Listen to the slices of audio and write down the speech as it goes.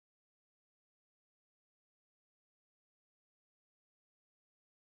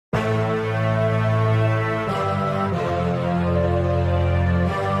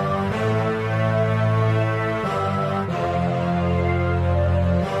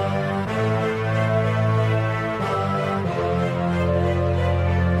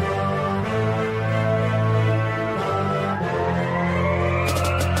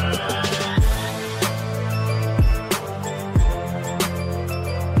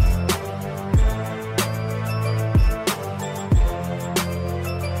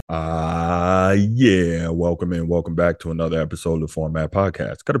Yeah, welcome back to another episode of the Format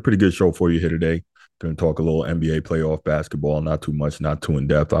Podcast. Got a pretty good show for you here today. Going to talk a little NBA playoff basketball, not too much, not too in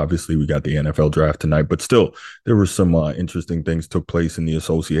depth. Obviously, we got the NFL draft tonight, but still, there were some interesting things took place in the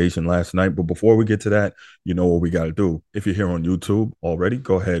association last night. But before we get to that, you know what we got to do. If you're here on YouTube already,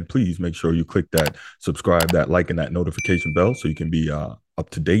 go ahead, please make sure you click that subscribe, that like, and that notification bell so you can be up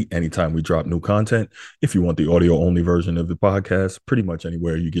to date anytime we drop new content. If you want the audio only version of the podcast, pretty much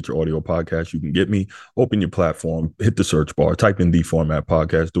anywhere you get your audio podcast, you can get me. Open your platform, hit the search bar, type in the Format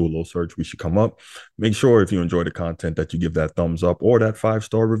Podcast, do a little search. We should come up. Make sure if you enjoy the content that you give that thumbs up or that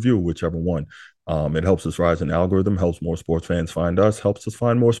 5-star review, whichever one. It helps us rise in the algorithm, helps more sports fans find us, helps us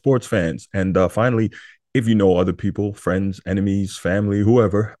find more sports fans. And finally, if you know other people, friends, enemies, family,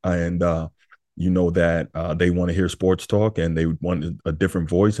 whoever, and you know that they want to hear sports talk and they want a different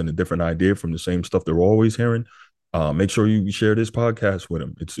voice and a different idea from the same stuff they're always hearing, make sure you share this podcast with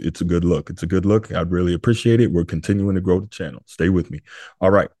them. It's a good look. It's a good look. I'd really appreciate it. We're continuing to grow the channel. Stay with me. All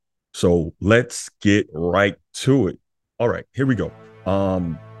right. So let's get right to it. All right, here we go.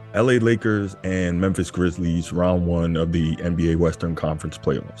 LA Lakers and Memphis Grizzlies, round one of the NBA Western Conference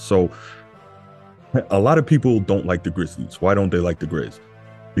playoffs. So a lot of people don't like the Grizzlies. Why don't they like the Grizz?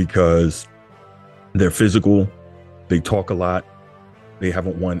 Because they're physical, they talk a lot, they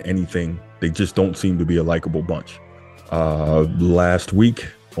haven't won anything. They just don't seem to be a likable bunch. Last week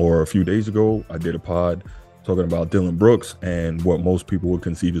or a few days ago, I did a pod talking about Dylan Brooks and what most people would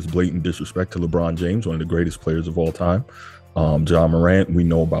conceive as blatant disrespect to LeBron James, one of the greatest players of all time. Ja Morant, we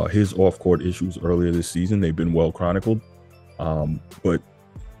know about his off-court issues earlier this season. They've been well chronicled. But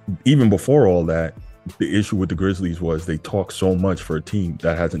even before all that, the issue with the Grizzlies was they talk so much for a team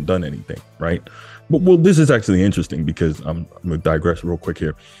that hasn't done anything, right? But well, this is actually interesting because I'm going to digress real quick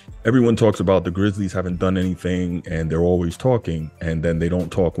here. Everyone talks about the Grizzlies haven't done anything and they're always talking, and then they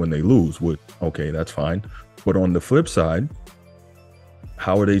don't talk when they lose. Okay, that's fine. But on the flip side,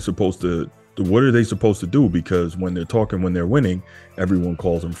 how are they supposed to? What are they supposed to do? Because when they're talking, when they're winning, everyone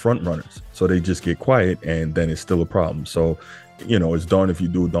calls them front runners. So they just get quiet, and then it's still a problem. So, you know, it's darn if you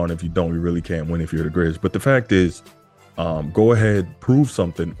do, darn if you don't. We really can't win if you're the Grizz. But the fact is, go ahead, prove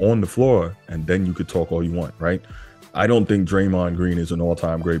something on the floor, and then you could talk all you want, right? I don't think Draymond Green is an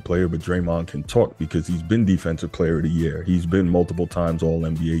all-time great player, but Draymond can talk because he's been Defensive Player of the Year. He's been multiple times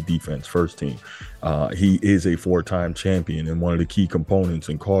All-NBA defense, first team. He is a 4-time champion and one of the key components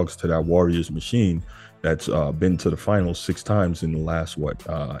and cogs to that Warriors machine that's been to the finals 6 times in the last,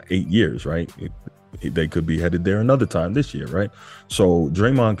 8 years, right? They could be headed there another time this year, right? So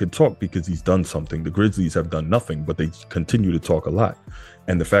Draymond could talk because he's done something. The Grizzlies have done nothing, but they continue to talk a lot.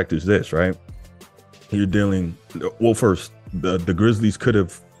 And the fact is this, right? You're dealing, well, first, the Grizzlies could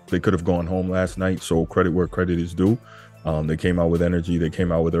have gone home last night, so credit where credit is due. They came out with energy, they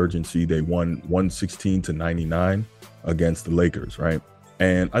came out with urgency. They won 116-99 against the Lakers, right?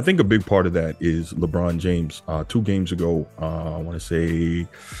 And I think a big part of that is LeBron James. 2 games ago, I want to say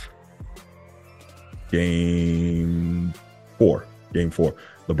game 4,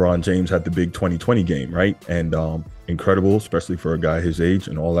 LeBron James had the big 2020 game, right? And incredible, especially for a guy his age,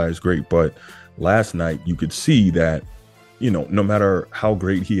 and all that is great. But last night, you could see that, you know, no matter how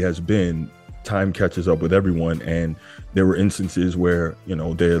great he has been, time catches up with everyone. And there were instances where, you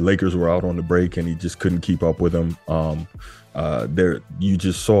know, the Lakers were out on the break and he just couldn't keep up with them. You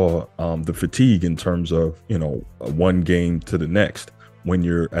just saw the fatigue in terms of, you know, one game to the next. When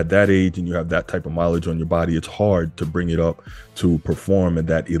you're at that age and you have that type of mileage on your body, it's hard to bring it up to perform at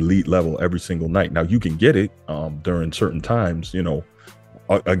that elite level every single night. Now, you can get it during certain times, you know,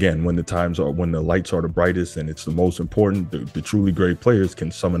 again, when the lights are the brightest and it's the most important, the truly great players can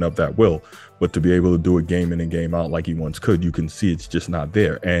summon up that will. But to be able to do it game in and game out like he once could, you can see it's just not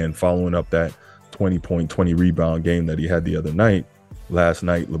there. And following up that 20-point, 20-rebound game that he had the other night, last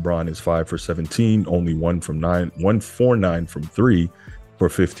night, LeBron is 5 for 17, only 1 for 9 from 3 for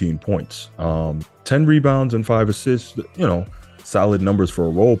 15 points. 10 rebounds and 5 assists, you know, solid numbers for a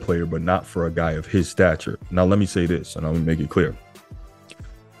role player, but not for a guy of his stature. Now, let me say this, and I'm gonna make it clear.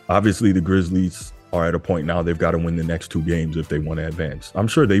 Obviously, the Grizzlies are at a point now they've got to win the next 2 games if they want to advance. I'm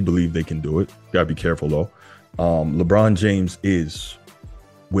sure they believe they can do it. Got to be careful, though. LeBron James is,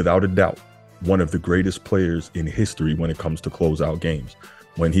 without a doubt, one of the greatest players in history when it comes to closeout games.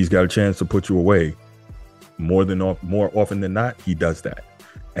 When he's got a chance to put you away, more often than not, he does that.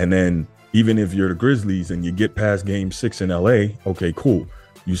 And then even if you're the Grizzlies and you get past Game 6 in LA, okay, cool.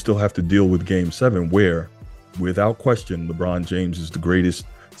 You still have to deal with Game 7 where, without question, LeBron James is the greatest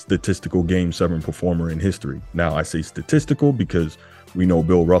statistical Game 7 performer in history. Now, I say statistical because we know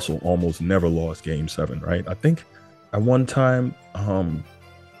Bill Russell almost never lost Game 7, right? I think at one time,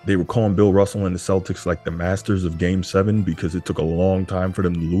 they were calling Bill Russell and the Celtics like the masters of Game 7 because it took a long time for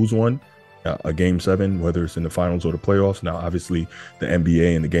them to lose one, a Game 7, whether it's in the finals or the playoffs. Now, obviously, the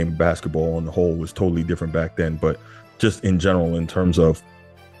NBA and the game of basketball on the whole was totally different back then, but just in general, in terms of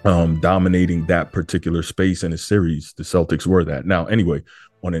dominating that particular space in a series, the Celtics were that. Now, anyway,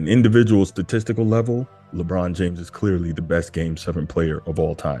 on an individual statistical level, LeBron James is clearly the best Game 7 player of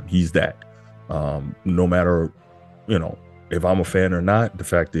all time. He's that. No matter, if I'm a fan or not, the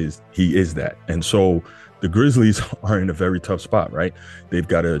fact is he is that. And so the Grizzlies are in a very tough spot, right? They've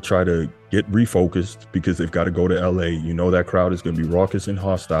got to try to get refocused because they've got to go to LA. That crowd is going to be raucous and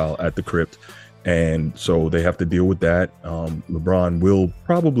hostile at the Crypt. And so they have to deal with that. LeBron will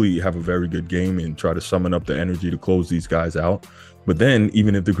probably have a very good game and try to summon up the energy to close these guys out. But then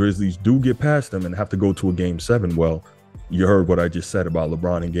even if the Grizzlies do get past them and have to go to a Game 7, well, you heard what I just said about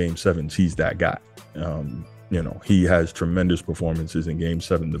LeBron in Game 7s. He's that guy. He has tremendous performances in Game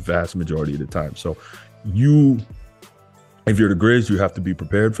 7 the vast majority of the time. So if you're the Grizz, you have to be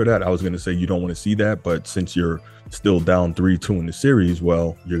prepared for that. I was going to say you don't want to see that, but since you're still down 3-2 in the series,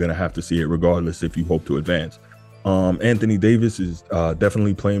 well, you're going to have to see it regardless if you hope to advance. Anthony Davis is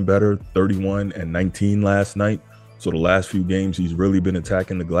definitely playing better, 31 and 19 last night. So the last few games, he's really been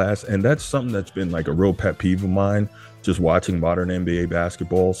attacking the glass. And that's something that's been like a real pet peeve of mine, just watching modern NBA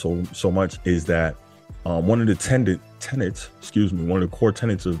basketball so much, is that one of the one of the core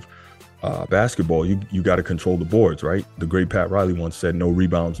tenets of basketball, you got to control the boards, right? The great Pat Riley once said, no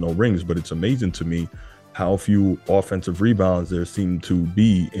rebounds, no rings. But it's amazing to me how few offensive rebounds there seem to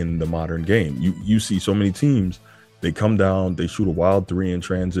be in the modern game. You see so many teams, they come down, they shoot a wild 3 in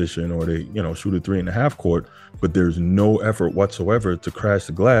transition, or they shoot a 3 in the half court, but there's no effort whatsoever to crash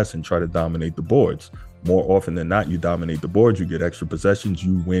the glass and try to dominate the boards. More often than not, you dominate the boards, you get extra possessions,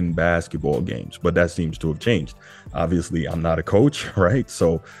 you win basketball games. But that seems to have changed. Obviously, I'm not a coach, right?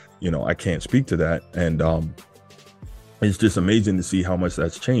 So I can't speak to that. And it's just amazing to see how much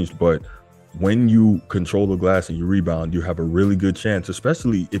that's changed. But when you control the glass and you rebound, you have a really good chance,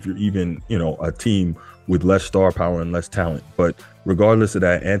 especially if you're even, a team with less star power and less talent. But regardless of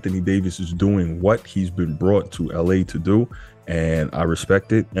that, Anthony Davis is doing what he's been brought to LA to do. And I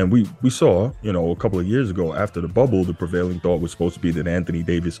respect it. And we saw, a couple of years ago after the bubble, the prevailing thought was supposed to be that Anthony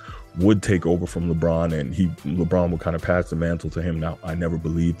Davis would take over from LeBron and LeBron would kind of pass the mantle to him. Now, I never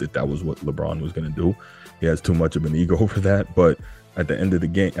believed that was what LeBron was going to do. He has too much of an ego for that. But at the end of the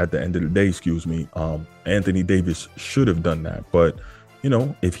day, Anthony Davis should have done that. But,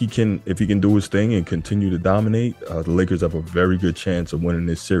 if he can do his thing and continue to dominate, the Lakers have a very good chance of winning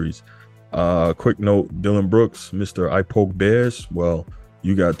this series. Quick note, Dylan Brooks, Mr. I Poke Bears. Well,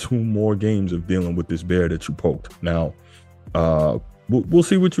 you got 2 more games of dealing with this bear that you poked. Now, we'll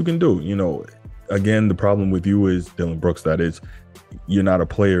see what you can do. Again, the problem with you is, Dylan Brooks, that is, you're not a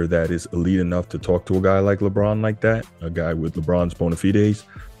player that is elite enough to talk to a guy like LeBron like that, a guy with LeBron's bona fides.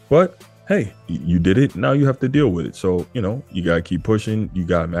 But hey, you did it. Now you have to deal with it. So, you got to keep pushing. You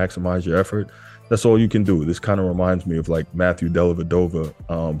got to maximize your effort. That's all you can do. This kind of reminds me of like Matthew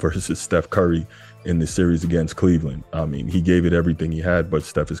Dellavedova versus Steph Curry in the series against Cleveland. I mean, he gave it everything he had, but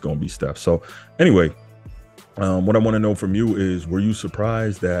Steph is going to be Steph. So anyway, what I want to know from you is, were you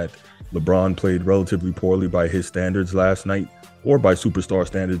surprised that LeBron played relatively poorly by his standards last night, or by superstar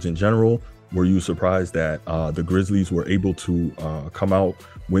standards in general? Were you surprised that the Grizzlies were able to come out,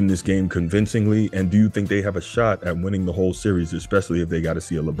 win this game convincingly? And do you think they have a shot at winning the whole series, especially if they got to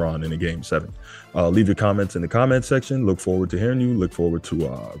see a LeBron in a Game 7? Leave your comments in the comment section. Look forward to hearing you. Look forward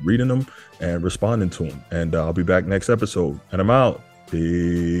to reading them and responding to them. And I'll be back next episode. And I'm out.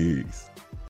 Peace.